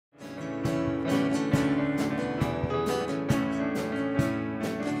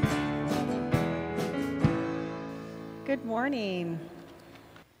Good morning.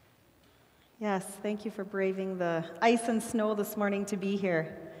 Yes, thank you for braving the ice and snow this morning to be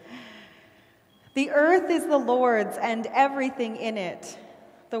here. The earth is the Lord's and everything in it,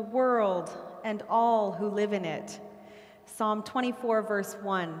 the world and all who live in it. Psalm 24, verse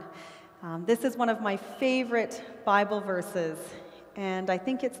 1. This is one of my favorite Bible verses, and I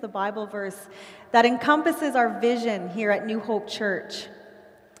think it's the Bible verse that encompasses our vision here at New Hope Church.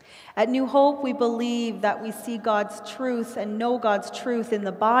 At New Hope, we believe that we see God's truth and know God's truth in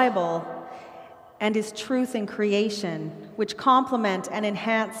the Bible and His truth in creation, which complement and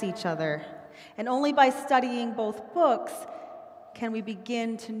enhance each other. And only by studying both books can we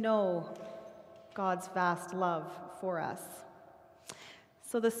begin to know God's vast love for us.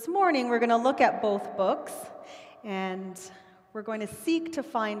 So this morning, we're going to look at both books, and we're going to seek to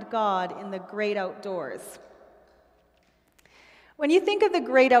find God in the great outdoors. When you think of the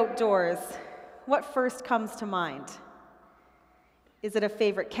great outdoors, what first comes to mind? Is it a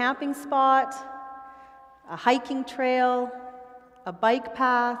favorite camping spot, a hiking trail, a bike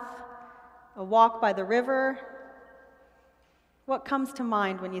path, a walk by the river? What comes to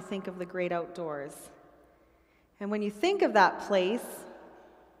mind when you think of the great outdoors? And when you think of that place,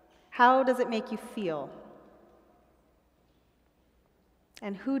 how does it make you feel?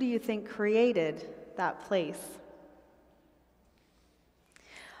 And who do you think created that place?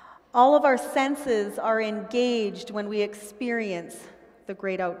 All of our senses are engaged when we experience the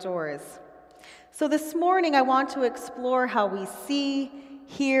great outdoors. So this morning, I want to explore how we see,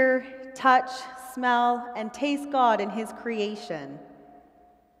 hear, touch, smell, and taste God in His creation.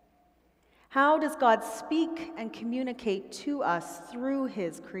 How does God speak and communicate to us through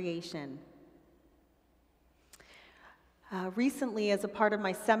His creation? Recently, as a part of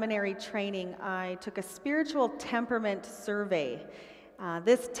my seminary training, I took a spiritual temperament survey.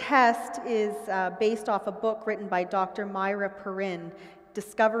 This test is based off a book written by Dr. Myra Perrin,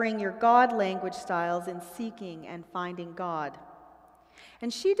 Discovering Your God Language Styles in Seeking and Finding God.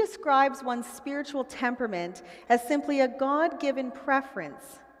 And she describes one's spiritual temperament as simply a God-given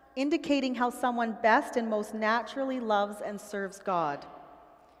preference, indicating how someone best and most naturally loves and serves God.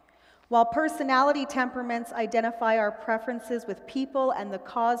 While personality temperaments identify our preferences with people and the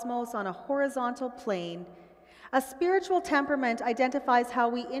cosmos on a horizontal plane, a spiritual temperament identifies how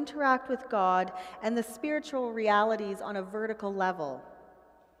we interact with God and the spiritual realities on a vertical level.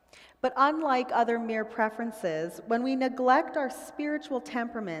 But unlike other mere preferences, when we neglect our spiritual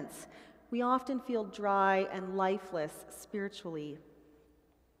temperaments, we often feel dry and lifeless spiritually.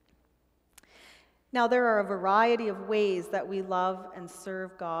 Now, there are a variety of ways that we love and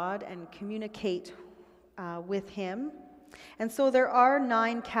serve God and communicate with Him. And so there are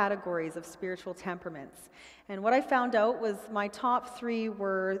 9 categories of spiritual temperaments. And what I found out was my top 3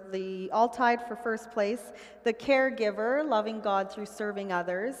 were all tied for first place: the caregiver, loving God through serving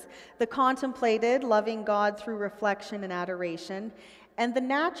others; the contemplated, loving God through reflection and adoration; and the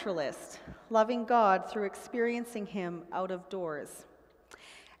naturalist, loving God through experiencing Him out of doors.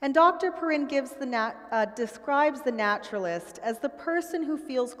 And Dr. Perrin describes the naturalist as the person who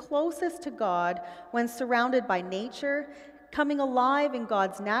feels closest to God when surrounded by nature, coming alive in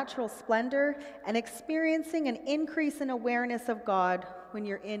God's natural splendor, and experiencing an increase in awareness of God when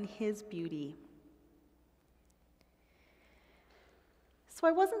you're in His beauty. So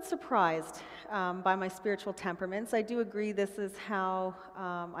I wasn't surprised by my spiritual temperaments. I do agree this is how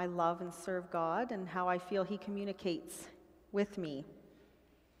I love and serve God and how I feel He communicates with me.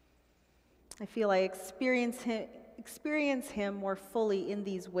 I feel I experience him more fully in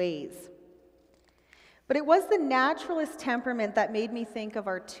these ways. But it was the naturalist temperament that made me think of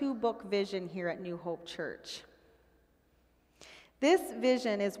our 2-book vision here at New Hope Church. This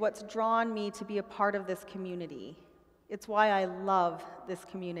vision is what's drawn me to be a part of this community. It's why I love this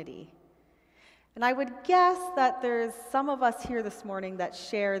community. And I would guess that there's some of us here this morning that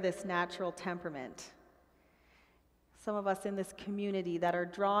share this natural temperament. Some of us in this community that are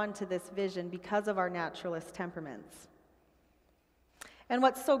drawn to this vision because of our naturalist temperaments. And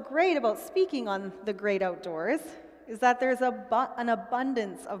what's so great about speaking on the great outdoors is that there's an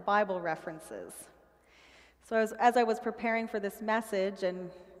abundance of Bible references. So as I was preparing for this message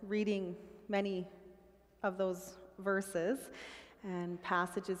and reading many of those verses and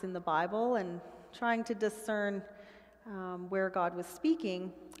passages in the Bible and trying to discern where God was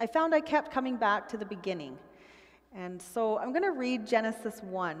speaking, I found I kept coming back to the beginning. And so I'm going to read Genesis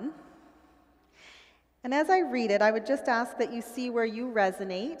 1. And as I read it, I would just ask that you see where you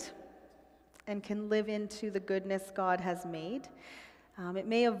resonate and can live into the goodness God has made. It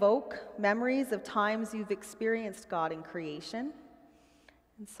may evoke memories of times you've experienced God in creation.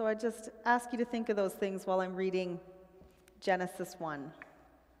 And so I just ask you to think of those things while I'm reading Genesis 1.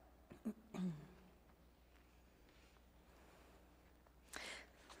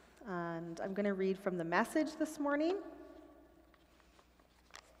 And I'm going to read from the Message this morning.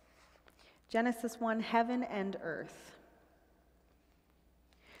 Genesis 1, heaven and earth.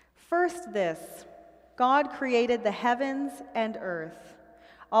 First this, God created the heavens and earth,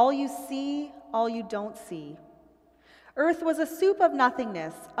 all you see, all you don't see. Earth was a soup of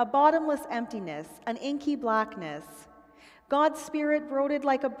nothingness, a bottomless emptiness, an inky blackness. God's Spirit brooded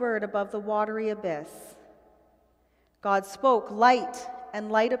like a bird above the watery abyss. God spoke, light, and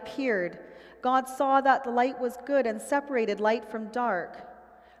light appeared. God saw that the light was good and separated light from dark.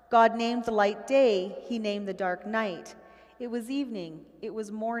 God named the light day, he named the dark night. It was evening, it was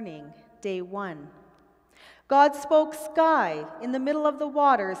morning, day 1. God spoke, sky, in the middle of the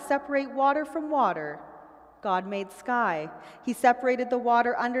waters, separate water from water. God made sky. He separated the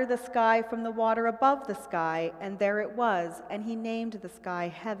water under the sky from the water above the sky, and there it was, and he named the sky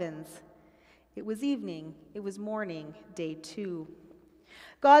heavens. It was evening, it was morning, day 2.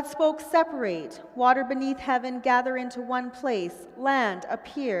 God spoke, separate, water beneath heaven gather into one place, land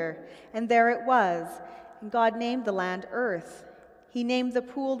appear, and there it was. And God named the land earth. He named the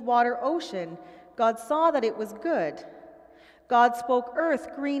pooled water ocean. God saw that it was good. God spoke,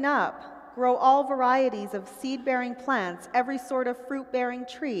 earth, green up, grow all varieties of seed-bearing plants, every sort of fruit-bearing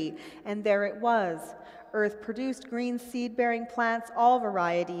tree, and there it was. Earth produced green seed-bearing plants, all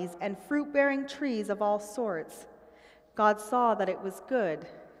varieties, and fruit-bearing trees of all sorts. God saw that it was good.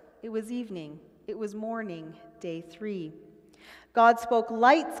 It was evening. It was morning, day 3. God spoke,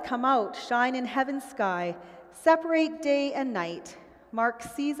 lights come out, shine in heaven's sky, separate day and night, mark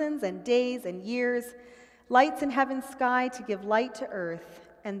seasons and days and years, lights in heaven's sky to give light to earth,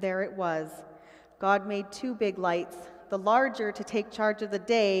 and there it was. God made 2 big lights, the larger to take charge of the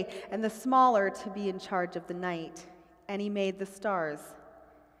day, and the smaller to be in charge of the night. And he made the stars.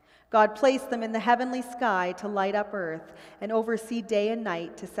 God placed them in the heavenly sky to light up earth and oversee day and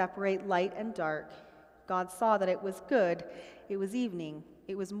night to separate light and dark. God saw that it was good. It was evening.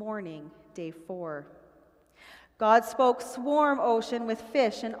 It was morning, day 4. God spoke, swarm ocean with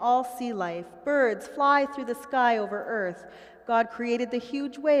fish and all sea life. Birds fly through the sky over earth. God created the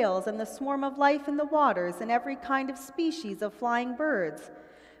huge whales and the swarm of life in the waters and every kind of species of flying birds.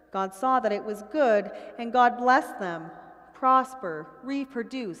 God saw that it was good, and God blessed them. Prosper,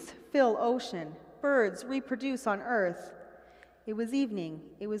 reproduce, fill ocean. Birds reproduce on earth. It was evening,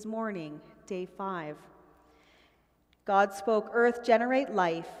 it was morning, day 5. God spoke, earth, generate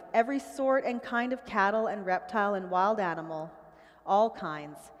life, every sort and kind of cattle and reptile and wild animal, all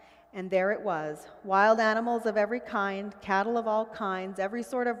kinds. And there it was, wild animals of every kind, cattle of all kinds, every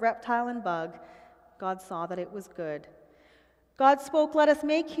sort of reptile and bug. God saw that it was good. God spoke, let us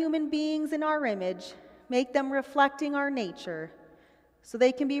make human beings in our image, make them reflecting our nature, so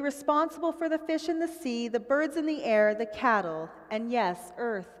they can be responsible for the fish in the sea, the birds in the air, the cattle, and yes,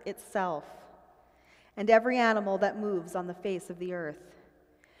 earth itself, and every animal that moves on the face of the earth.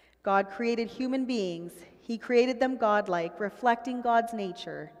 God created human beings. He created them godlike, reflecting God's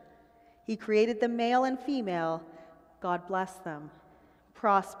nature. He created them male and female. God blessed them.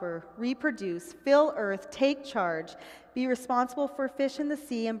 Prosper, reproduce, fill earth, take charge, be responsible for fish in the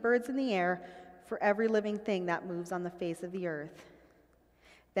sea and birds in the air, for every living thing that moves on the face of the earth.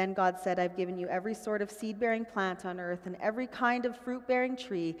 Then God said, I've given you every sort of seed-bearing plant on earth and every kind of fruit-bearing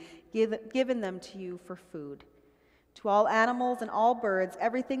tree, given them to you for food. To all animals and all birds,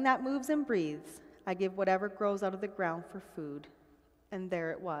 everything that moves and breathes, I give whatever grows out of the ground for food. And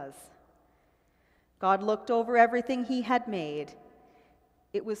there it was. God looked over everything he had made.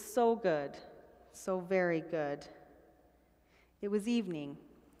 It was so good, so very good. It was evening.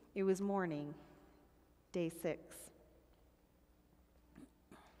 It was morning. Day 6.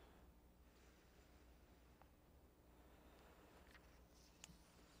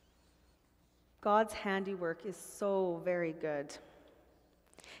 God's handiwork is so very good.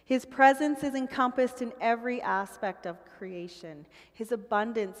 His presence is encompassed in every aspect of creation. His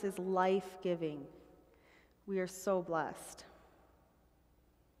abundance is life-giving. We are so blessed.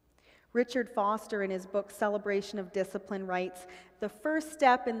 Richard Foster, in his book Celebration of Discipline, writes, the first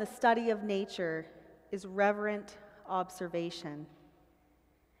step in the study of nature is reverent observation.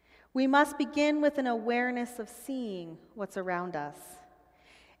 We must begin with an awareness of seeing what's around us.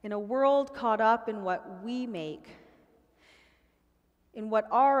 In a world caught up in what we make, in what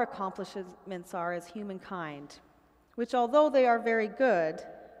our accomplishments are as humankind, which although they are very good,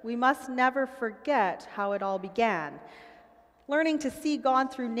 we must never forget how it all began. Learning to see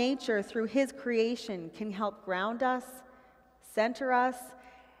God through nature, through His creation, can help ground us, center us,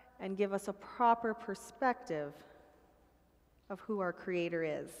 and give us a proper perspective of who our Creator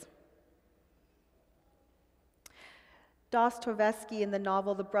is. Dostoyevsky, in the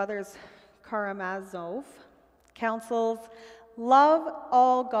novel The Brothers Karamazov, counsels, love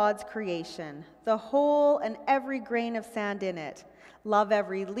all God's creation, the whole and every grain of sand in it. Love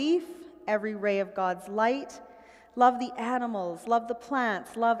every leaf, every ray of God's light. Love the animals, love the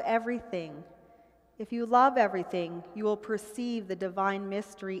plants, love everything. If you love everything, you will perceive the divine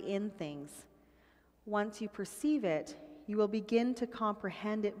mystery in things. Once you perceive it, you will begin to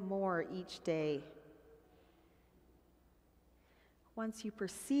comprehend it more each day. Once you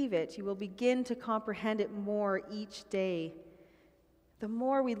perceive it, you will begin to comprehend it more each day. The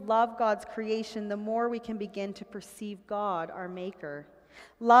more we love God's creation, the more we can begin to perceive God, our Maker.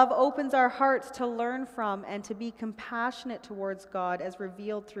 Love opens our hearts to learn from and to be compassionate towards God as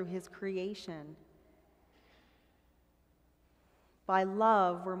revealed through His creation. By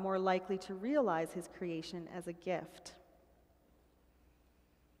love, we're more likely to realize His creation as a gift.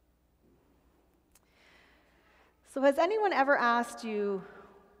 So has anyone ever asked you,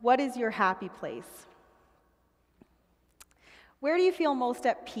 what is your happy place? Where do you feel most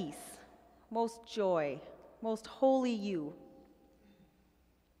at peace, most joy, most wholly you?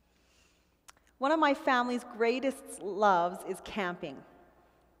 One of my family's greatest loves is camping.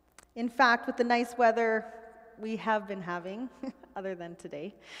 In fact, with the nice weather we have been having, other than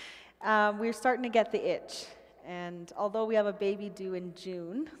today, we're starting to get the itch. And although we have a baby due in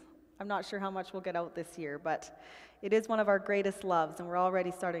June, I'm not sure how much we'll get out this year, but it is one of our greatest loves, and we're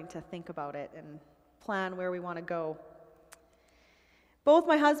already starting to think about it and plan where we want to go. Both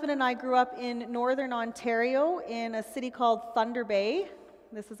my husband and I grew up in northern Ontario in a city called Thunder Bay.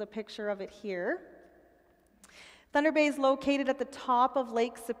 This is a picture of it here. Thunder Bay is located at the top of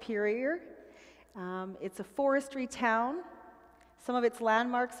Lake Superior. It's a forestry town. Some of its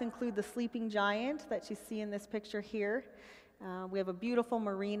landmarks include the sleeping giant that you see in this picture here. We have a beautiful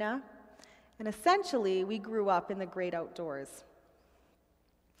marina. And essentially, we grew up in the great outdoors.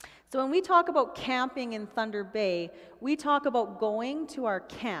 So when we talk about camping in Thunder Bay, we talk about going to our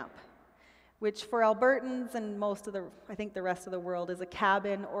camp, which for Albertans and I think the rest of the world, is a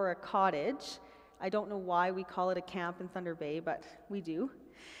cabin or a cottage. I don't know why we call it a camp in Thunder Bay, but we do.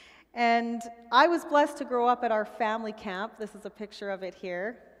 And I was blessed to grow up at our family camp. This is a picture of it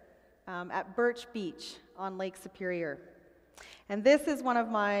here, at Birch Beach on Lake Superior. And this is one of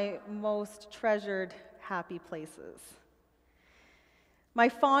my most treasured happy places. My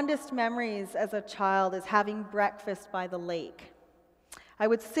fondest memories as a child is having breakfast by the lake. I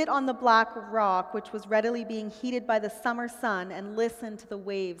would sit on the black rock, which was readily being heated by the summer sun, and listen to the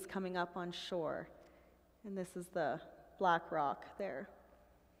waves coming up on shore. And this is the black rock there.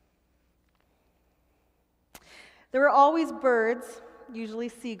 There were always birds, usually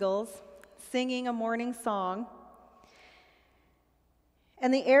seagulls, singing a morning song.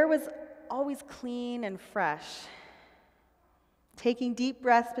 And the air was always clean and fresh. Taking deep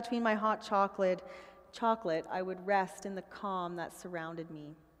breaths between my hot chocolate, I would rest in the calm that surrounded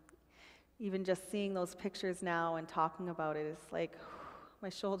me. Even just seeing those pictures now and talking about it, it's like my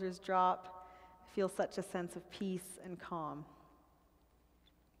shoulders drop. I feel such a sense of peace and calm.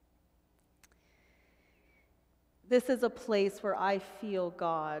 This is a place where I feel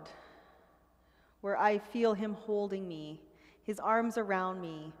God, where I feel Him holding me, His arms around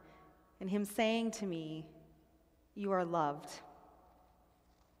me, and Him saying to me, "You are loved."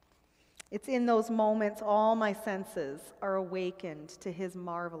 It's in those moments all my senses are awakened to His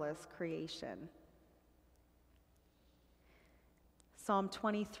marvelous creation. Psalm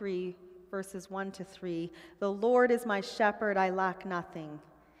 23, verses 1-3, "The Lord is my shepherd, I lack nothing.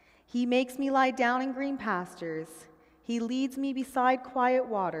 He makes me lie down in green pastures. He leads me beside quiet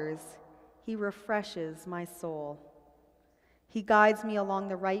waters. He refreshes my soul. He guides me along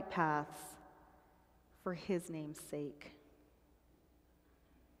the right paths for His name's sake."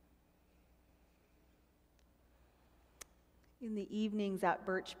 In the evenings at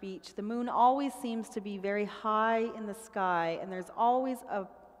Birch Beach, the moon always seems to be very high in the sky, and there's always a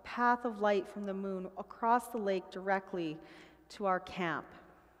path of light from the moon across the lake directly to our camp.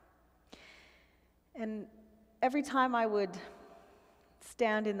 And every time I would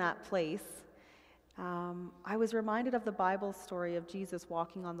stand in that place, I was reminded of the Bible story of Jesus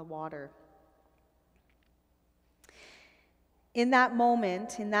walking on the water. In that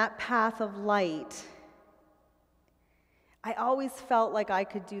moment, in that path of light, I always felt like I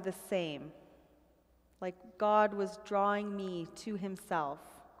could do the same, like God was drawing me to Himself,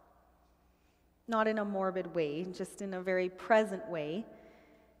 not in a morbid way, just in a very present way.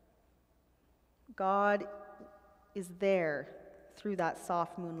 God is there through that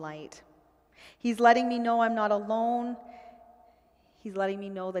soft moonlight. He's letting me know I'm not alone, He's letting me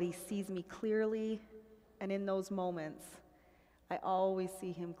know that he sees me clearly, and in those moments, I always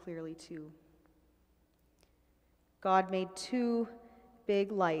see him clearly too. God made two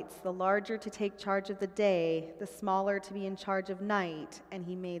big lights, the larger to take charge of the day, the smaller to be in charge of night, and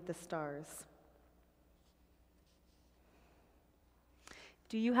he made the stars.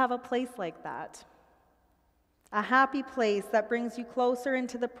 Do you have a place like that? A happy place that brings you closer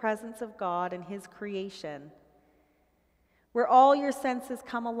into the presence of God and his creation, where all your senses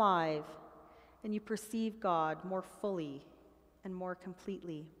come alive and you perceive God more fully and more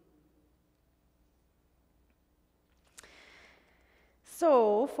completely.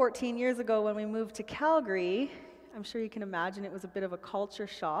 So, 14 years ago when we moved to Calgary, I'm sure you can imagine it was a bit of a culture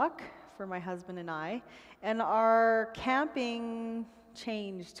shock for my husband and I, and our camping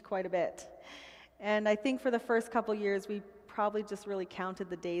changed quite a bit. And I think for the first couple years, we probably just really counted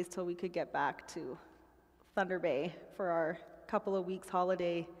the days till we could get back to Thunder Bay for our couple of weeks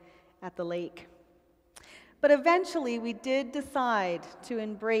holiday at the lake. But eventually, we did decide to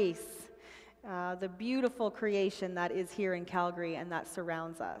embrace the beautiful creation that is here in Calgary and that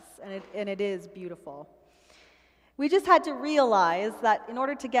surrounds us, and it is beautiful. We just had to realize that in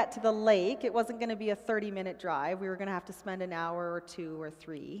order to get to the lake, it wasn't going to be a 30-minute drive. We were going to have to spend an hour or 2 or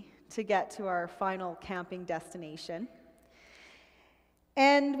 3 to get to our final camping destination.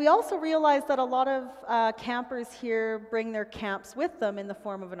 And we also realized that a lot of campers here bring their camps with them in the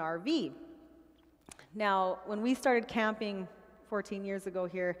form of an RV. Now, when we started camping 14 years ago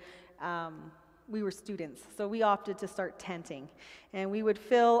here, we were students, so we opted to start tenting. And we would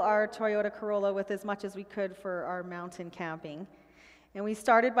fill our Toyota Corolla with as much as we could for our mountain camping. And we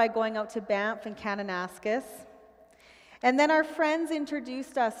started by going out to Banff and Kananaskis. And then our friends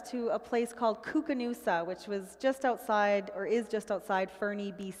introduced us to a place called Kukanusa, which was just outside, or is just outside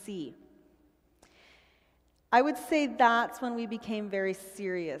Fernie, BC. I would say that's when we became very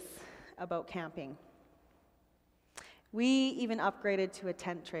serious about camping. We even upgraded to a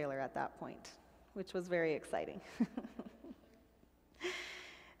tent trailer at that point, which was very exciting.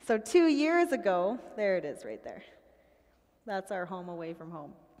 So 2 years ago, there it is right there. That's our home away from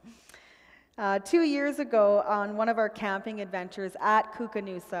home. 2 years ago, on one of our camping adventures at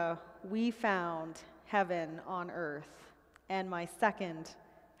Kukanusa, we found heaven on earth and my second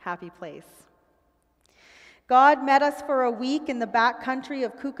happy place. God met us for a week in the back country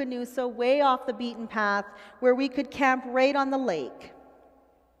of Kukanusa, way off the beaten path, where we could camp right on the lake.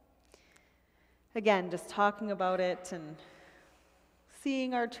 Again, just talking about it and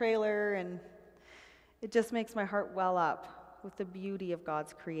seeing our trailer, and it just makes my heart well up with the beauty of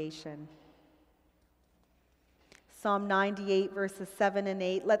God's creation. Psalm 98, verses 7 and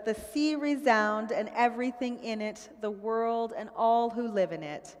 8, "Let the sea resound and everything in it, the world and all who live in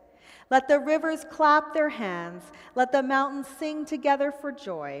it. Let the rivers clap their hands. Let the mountains sing together for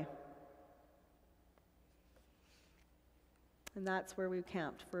joy." And that's where we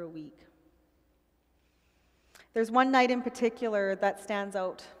camped for a week. There's one night in particular that stands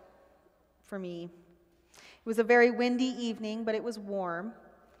out for me. It was a very windy evening, but it was warm.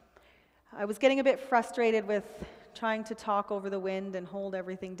 I was getting a bit frustrated with trying to talk over the wind and hold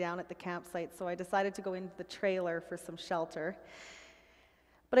everything down at the campsite, so I decided to go into the trailer for some shelter.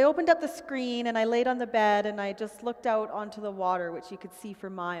 But I opened up the screen and I laid on the bed and I just looked out onto the water, which you could see for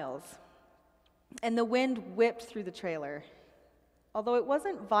miles. And the wind whipped through the trailer. Although it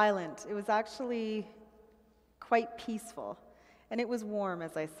wasn't violent, it was actually quite peaceful. And it was warm,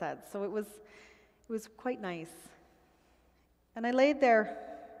 as I said, so it was quite nice. And I laid there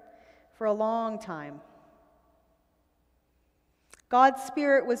for a long time. God's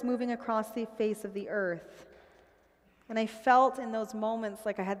Spirit was moving across the face of the earth. And I felt in those moments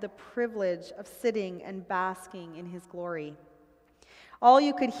like I had the privilege of sitting and basking in His glory. All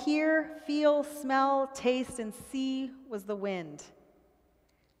you could hear, feel, smell, taste, and see was the wind.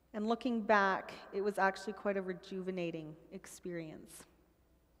 And looking back, it was actually quite a rejuvenating experience.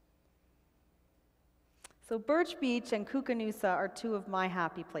 So Birch Beach and Kukanusa are two of my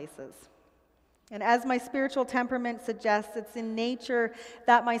happy places. And as my spiritual temperament suggests, it's in nature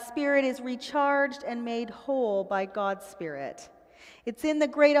that my spirit is recharged and made whole by God's Spirit. It's in the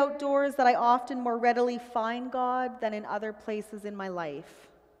great outdoors that I often more readily find God than in other places in my life.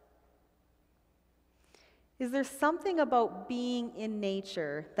 Is there something about being in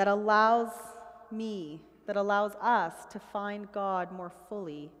nature that allows us to find God more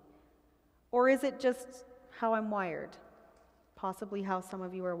fully? Or is it just how I'm wired? Possibly how some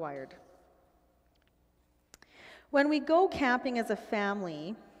of you are wired. When we go camping as a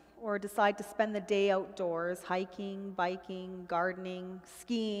family, or decide to spend the day outdoors, hiking, biking, gardening,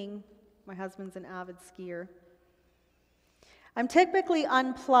 skiing — my husband's an avid skier — I'm typically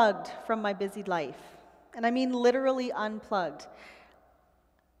unplugged from my busy life, and I mean literally unplugged.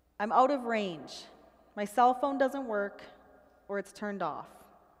 I'm out of range. My cell phone doesn't work, or it's turned off.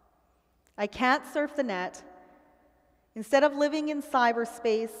 I can't surf the net. Instead of living in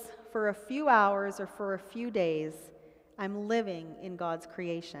cyberspace for a few hours or for a few days, I'm living in God's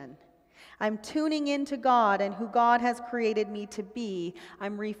creation. I'm tuning into God and who God has created me to be.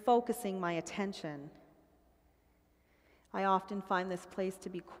 I'm refocusing my attention. I often find this place to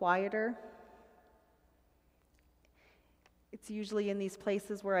be quieter. It's usually in these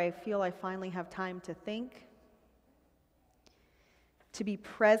places where I feel I finally have time to think, to be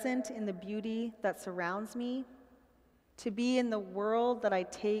present in the beauty that surrounds me, to be in the world that I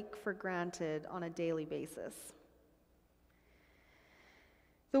take for granted on a daily basis.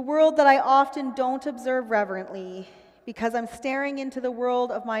 The world that I often don't observe reverently because I'm staring into the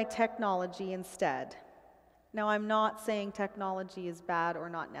world of my technology instead. Now, I'm not saying technology is bad or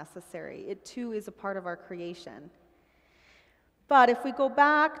not necessary. It too is a part of our creation. But if we go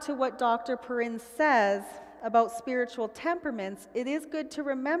back to what Dr. Perrin says about spiritual temperaments, it is good to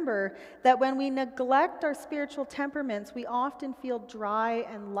remember that when we neglect our spiritual temperaments, we often feel dry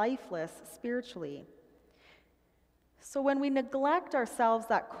and lifeless spiritually. So when we neglect ourselves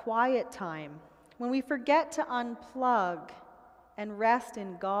that quiet time, when we forget to unplug and rest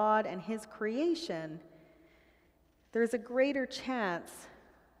in God and His creation, there's a greater chance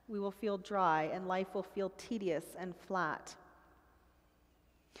we will feel dry and life will feel tedious and flat.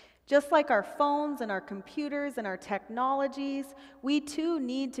 Just like our phones and our computers and our technologies, we too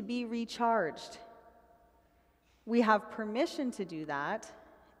need to be recharged. We have permission to do that,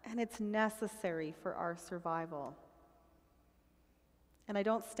 and it's necessary for our survival. And I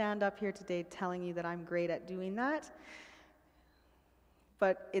don't stand up here today telling you that I'm great at doing that,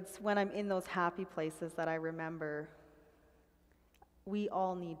 but it's when I'm in those happy places that I remember we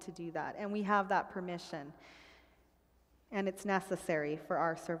all need to do that, and we have that permission, and it's necessary for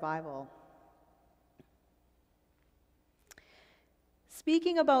our survival.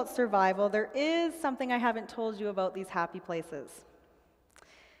 Speaking about survival, there is something I haven't told you about these happy places.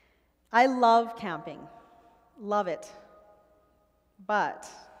 I love camping, love it, but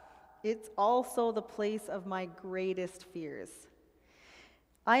it's also the place of my greatest fears.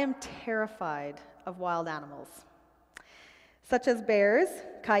 I am terrified of wild animals, such as bears,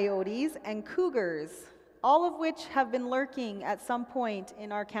 coyotes, and cougars, all of which have been lurking at some point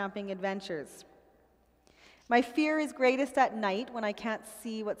in our camping adventures. My fear is greatest at night when I can't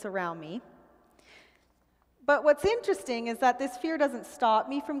see what's around me. But what's interesting is that this fear doesn't stop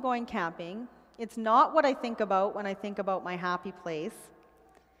me from going camping. It's not what I think about when I think about my happy place.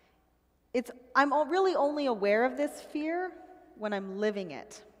 I'm really only aware of this fear when I'm living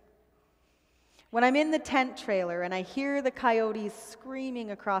it. When I'm in the tent trailer and I hear the coyotes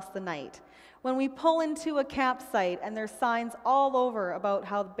screaming across the night. When we pull into a campsite and there's signs all over about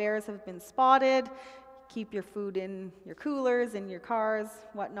how bears have been spotted, keep your food in your coolers, in your cars,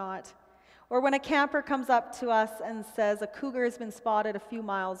 whatnot. Or when a camper comes up to us and says a cougar has been spotted a few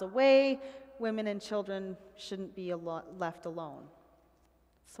miles away, women and children shouldn't be left alone.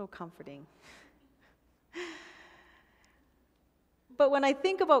 So comforting. But when I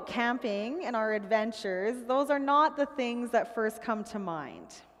think about camping and our adventures, those are not the things that first come to mind.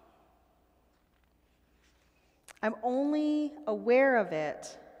 I'm only aware of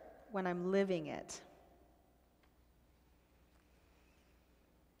it when I'm living it.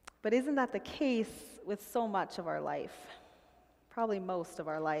 But isn't that the case with so much of our life? Probably most of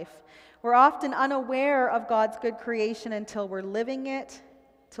our life. We're often unaware of God's good creation until we're living it,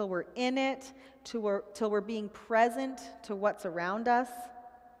 till we're in it, till we're being present to what's around us.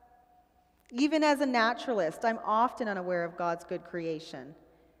 Even as a naturalist, I'm often unaware of God's good creation.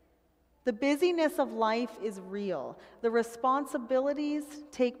 The busyness of life is real. The responsibilities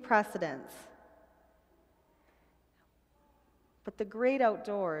take precedence. But the great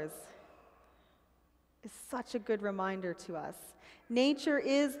outdoors is such a good reminder to us. Nature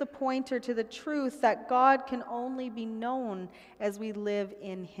is the pointer to the truth that God can only be known as we live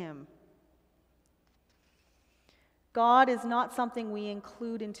in Him. God is not something we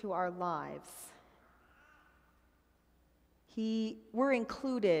include into our lives. We're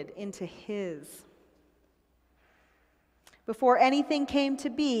included into His. Before anything came to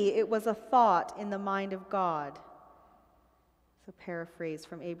be, it was a thought in the mind of God. It's a paraphrase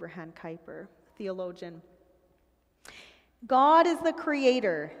from Abraham Kuyper, theologian. God is the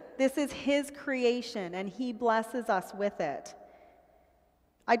creator. This is His creation, and He blesses us with it.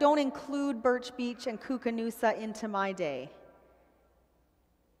 I don't include Birch Beach and Kookanusa into my day.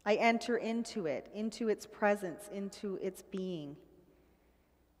 I enter into it, into its presence, into its being.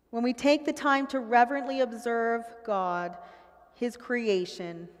 When we take the time to reverently observe God, His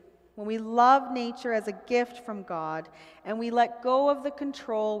creation, when we love nature as a gift from God, and we let go of the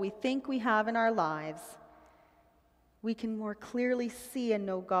control we think we have in our lives, we can more clearly see and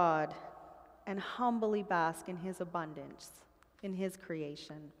know God and humbly bask in His abundance, in His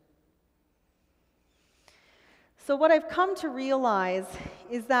creation. So what I've come to realize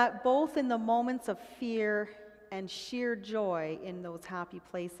is that both in the moments of fear and sheer joy in those happy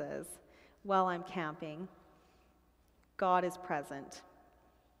places while I'm camping, God is present.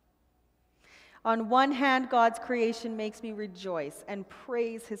 On one hand, God's creation makes me rejoice and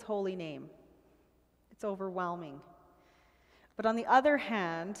praise His holy name. It's overwhelming. But on the other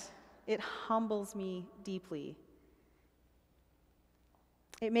hand, it humbles me deeply.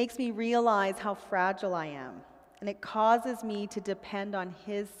 It makes me realize how fragile I am, and it causes me to depend on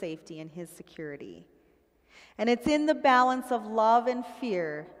His safety and His security. And it's in the balance of love and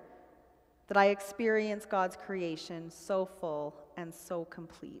fear that I experience God's creation so full and so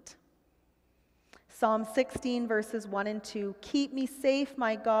complete. Psalm 16, verses 1 and 2, "Keep me safe,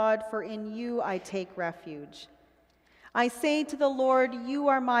 my God, for in you I take refuge. I say to the Lord, you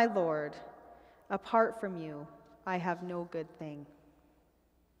are my Lord. Apart from you, I have no good thing."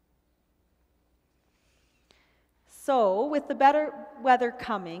 So, with the better weather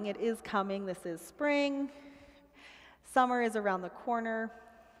coming, it is coming, this is spring, summer is around the corner,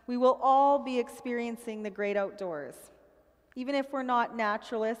 we will all be experiencing the great outdoors. Even if we're not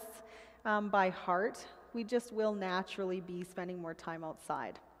naturalists by heart, we just will naturally be spending more time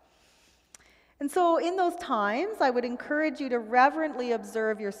outside. And so in those times, I would encourage you to reverently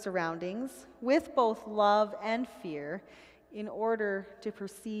observe your surroundings with both love and fear in order to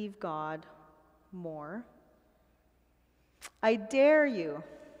perceive God more. I dare you,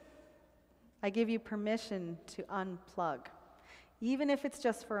 I give you permission to unplug, even if it's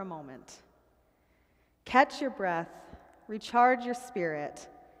just for a moment. Catch your breath, recharge your spirit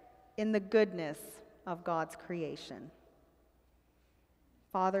in the goodness of God's creation.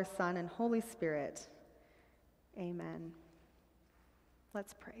 Father, Son, and Holy Spirit, amen.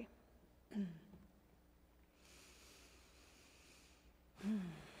 Let's pray.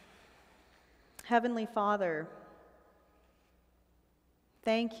 Heavenly Father,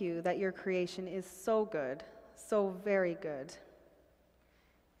 thank you that your creation is so good, so very good.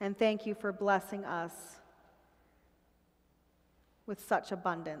 And thank you for blessing us with such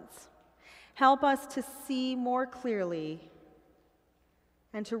abundance. Help us to see more clearly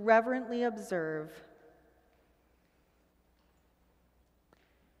and to reverently observe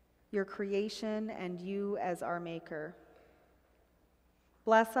your creation and you as our Maker.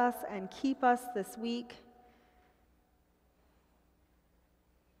 Bless us and keep us this week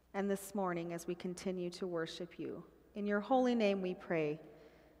and this morning as we continue to worship you. In your holy name we pray.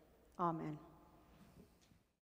 Amen.